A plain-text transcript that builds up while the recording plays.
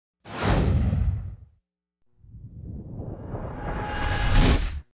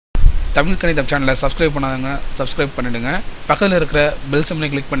தமிழ் கணிதம் சேனலை சப்ஸ்கிரைப் பண்ணாதவங்க சப்ஸ்கிரைப் பண்ணிடுங்க. பக்கத்தில் இருக்கிற பெல் சிம்பலை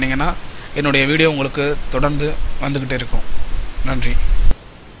கிளிக் பண்ணிங்கன்னா என்னுடைய வீடியோ உங்களுக்கு தொடர்ந்து வந்துக்கிட்டே இருக்கும். நன்றி.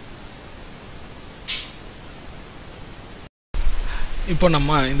 இப்போ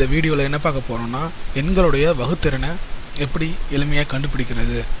நம்ம இந்த வீடியோவில் என்ன பார்க்க போகிறோம்னா, எண்களுடைய வகுத்திறனை எப்படி எளிமையாக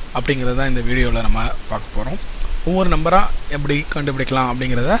கண்டுபிடிக்கிறது அப்படிங்கிறத தான் இந்த வீடியோவில் நம்ம பார்க்க போகிறோம். ஒவ்வொரு நம்பராக எப்படி கண்டுபிடிக்கலாம்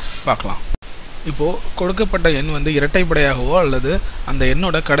அப்படிங்கிறத பார்க்கலாம். இப்போது கொடுக்கப்பட்ட எண் வந்து இரட்டைப்படையாகவோ அல்லது அந்த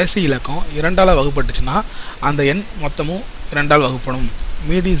எண்ணோட கடைசி இலக்கம் 2ஆல் வகுப்பட்டுச்சுன்னா அந்த எண் மொத்தமும் 2ஆல் வகுப்படும்.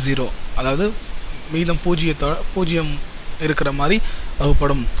 மீதி 0, அதாவது மீதம் பூஜ்ஜியம் இருக்கிற மாதிரி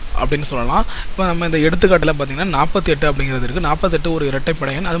வகுப்படும் அப்படின்னு சொல்லலாம். இப்போ நம்ம இந்த எடுத்துக்காட்டில் பார்த்திங்கன்னா 48 அப்படிங்கிறது இருக்குது. 48 ஒரு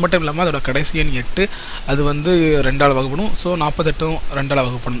இரட்டைப்படை எண். அது மட்டும் இல்லாமல் அதோட கடைசி எண் 8, அது வந்து 2ஆல் வகுப்படும். ஸோ 48 2ஆல்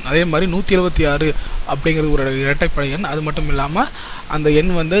வகுப்படும். அதே மாதிரி 176 அப்படிங்கிறது ஒரு இரட்டைப்படை எண். அது மட்டும் இல்லாமல் அந்த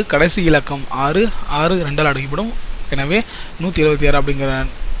எண் வந்து கடைசி இலக்கம் 6 2ஆல் அடிக்கப்படும். எனவே 176 அப்படிங்கிற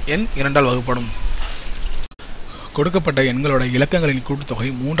எண் 2ஆல் வகுப்படும். கொடுக்கப்பட்ட எண்களோட இலக்கங்களின் கூட்டுத்தொகை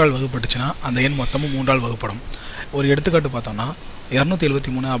 3ஆல் வகுப்பட்டுச்சுன்னா அந்த எண் மொத்தமும் 3ஆல் வகுப்படும். ஒரு எடுத்துக்காட்டு பார்த்தோம்னா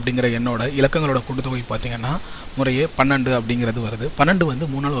 273 அப்படிங்கிற எண்ணோட இலக்கங்களோட கூட்டுத்தொகை பார்த்திங்கன்னா முறையே 12 அப்படிங்கிறது வருது. 12 வந்து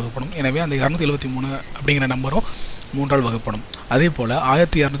 3ஆல் வகுப்படும். எனவே அந்த 273 அப்படிங்கிற நம்பரும் 3ஆல் வகுப்படும். அதே போல்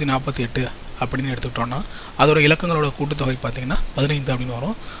 1248 அப்படின்னு எடுத்துக்கிட்டோன்னா அதோட இலக்கங்களோட கூட்டுத்தொகை பார்த்திங்கன்னா 15 அப்படின்னு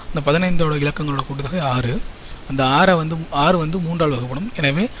வரும். அந்த 15ஓட இலக்கங்களோட கூட்டுத்தொகை 6. அந்த 6 வந்து 3ஆல் வகுப்படும்.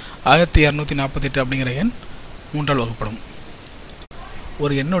 எனவே 1248 அப்படிங்கிற எண் 3ஆல் வகுப்படும்.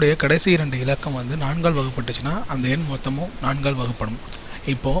 ஒரு எண்ணுடைய கடைசி 2 இலக்கம் வந்து 4ஆல் வகுப்பட்டுச்சுன்னா அந்த எண் மொத்தமும் 4ஆல் வகுப்படும்.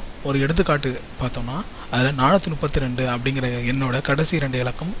 இப்போது ஒரு எடுத்துக்காட்டு பார்த்தோம்னா அதில் 432 அப்படிங்கிற எண்ணோட கடைசி 2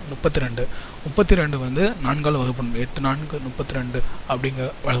 இலக்கம் 32 வந்து 4ஆல் வகுப்படும். 8 4 32 அப்படிங்கிற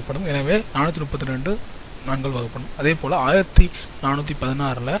வகுப்படும். எனவே 432 4ஆல் வகுப்படும். அதே போல்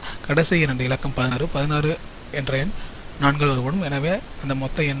 1416 கடைசி 2 இலக்கம் 16 என்ற எண் 4ஆல் வகுப்படும். எனவே அந்த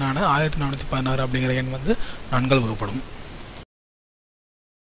மொத்த எண்ணான 1416 அப்படிங்கிற எண் வந்து 4ஆல் வகுப்படும்.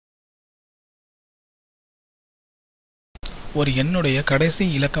 ஒரு எண்ணுடைய கடைசி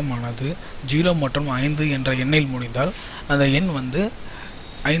இலக்கமானது 0 மற்றும் 5 என்ற எண்ணில் முடிந்தால் அந்த எண் வந்து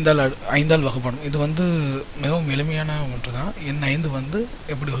 5ஆல் வகுப்படும். இது வந்து மிகவும் எளிமையான ஒன்று தான். எண் 5 வந்து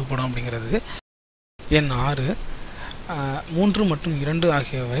எப்படி வகுப்படும் அப்படிங்கிறது. எண் 6, 3 மற்றும் 2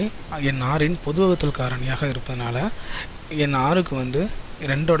 ஆகியவை எண் 6இன் பொது வகுத்தல் காரணியாக இருப்பதனால எண் 6க்கு வந்து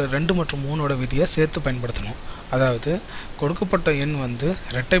 2 மற்றும் 3ஓட விதியை சேர்த்து பயன்படுத்தணும். அதாவது கொடுக்கப்பட்ட எண் வந்து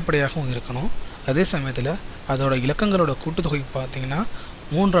இரட்டைப்படையாகவும் இருக்கணும். அதே சமயத்தில் அதோட இலக்கங்களோட கூட்டுத்தொகை பார்த்திங்கன்னா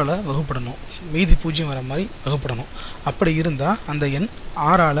 3ஆல் வகுப்படணும். மீதி 0 வர மாதிரி வகுப்படணும். அப்படி இருந்தால் அந்த எண்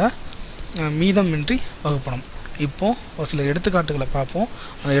 6ஆல் மீதமின்றி வகுப்படும். இப்போது ஒரு சில எடுத்துக்காட்டுகளை பார்ப்போம்.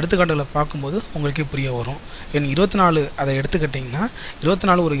 அந்த எடுத்துக்காட்டுகளை பார்க்கும்போது உங்களுக்கே புரிய வரும். எண் 24 அதை எடுத்துக்கிட்டிங்கன்னா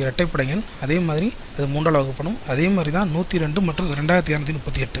 24 ஒரு இரட்டைப்படை எண். அதே மாதிரி அது 3ஆல் வகுப்படும். அதே மாதிரி தான் 102 மற்றும்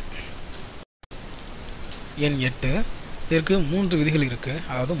 2238. எண் 8, இதற்கு 3 விதிகள் இருக்குது.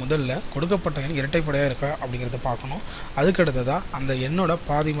 அதாவது முதல்ல கொடுக்கப்பட்ட எண் இரட்டைப்படையாக இருக்கா அப்படிங்கிறத பார்க்கணும். அதுக்கடுத்ததாக அந்த எண்ணோட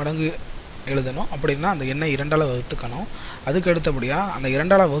பாதி மடங்கு எழுதணும். அப்படின்னா அந்த எண்ணை 2ஆல் வகுத்துக்கணும். அதுக்கு அடுத்தபடியாக அந்த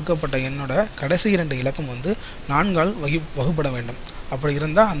 2ஆல் வகுக்கப்பட்ட எண்ணோட கடைசி 2 இலக்கம் வந்து 4ஆல் வகுப்பட வேண்டும். அப்படி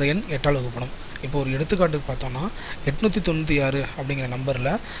இருந்தால் அந்த எண் 8ஆல் வகுப்படும். இப்போ ஒரு எடுத்துக்காட்டு பார்த்தோன்னா 896 அப்படிங்கிற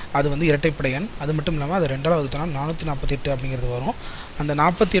நம்பரில் அது வந்து இரட்டைப்படை எண். அது மட்டும் இல்லாமல் அது 2ஆல் வகுத்தோன்னா 448 அப்படிங்கிறது வரும். அந்த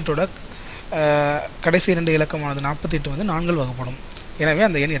 48ஓட கடைசி 2 இலக்கமானது 48 வந்து 4ஆல் வகுப்படும். எனவே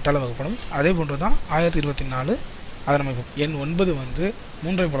அந்த எண் 8ஆல் வகுப்படும். அதே போன்று தான் 1024 அதை நம்ம. எண் 9 வந்து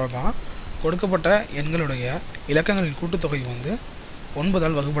 3ஐ போல தான். கொடுக்கப்பட்ட எண்களுடைய இலக்கங்களின் கூட்டுத்தொகை வந்து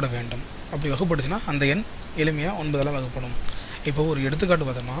 9ஆல் வகுப்பட வேண்டும். அப்படி வகுப்பட்டுச்சுன்னா அந்த எண் எளிமையாக 9ஆல் வகுப்படும். இப்போ ஒரு எடுத்துக்காட்டு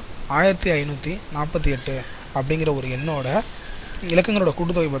பார்த்தோம்னா 1548 அப்படிங்கிற ஒரு எண்ணோட இலக்கங்களோட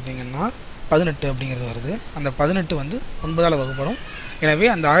கூட்டுத்தொகை பார்த்திங்கன்னா 18 அப்படிங்கிறது வருது. அந்த 18 வந்து 9ஆல் வகுப்படும். எனவே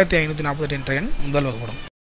அந்த 1548 என்ற எண் 9ஆல் வகுப்படும்.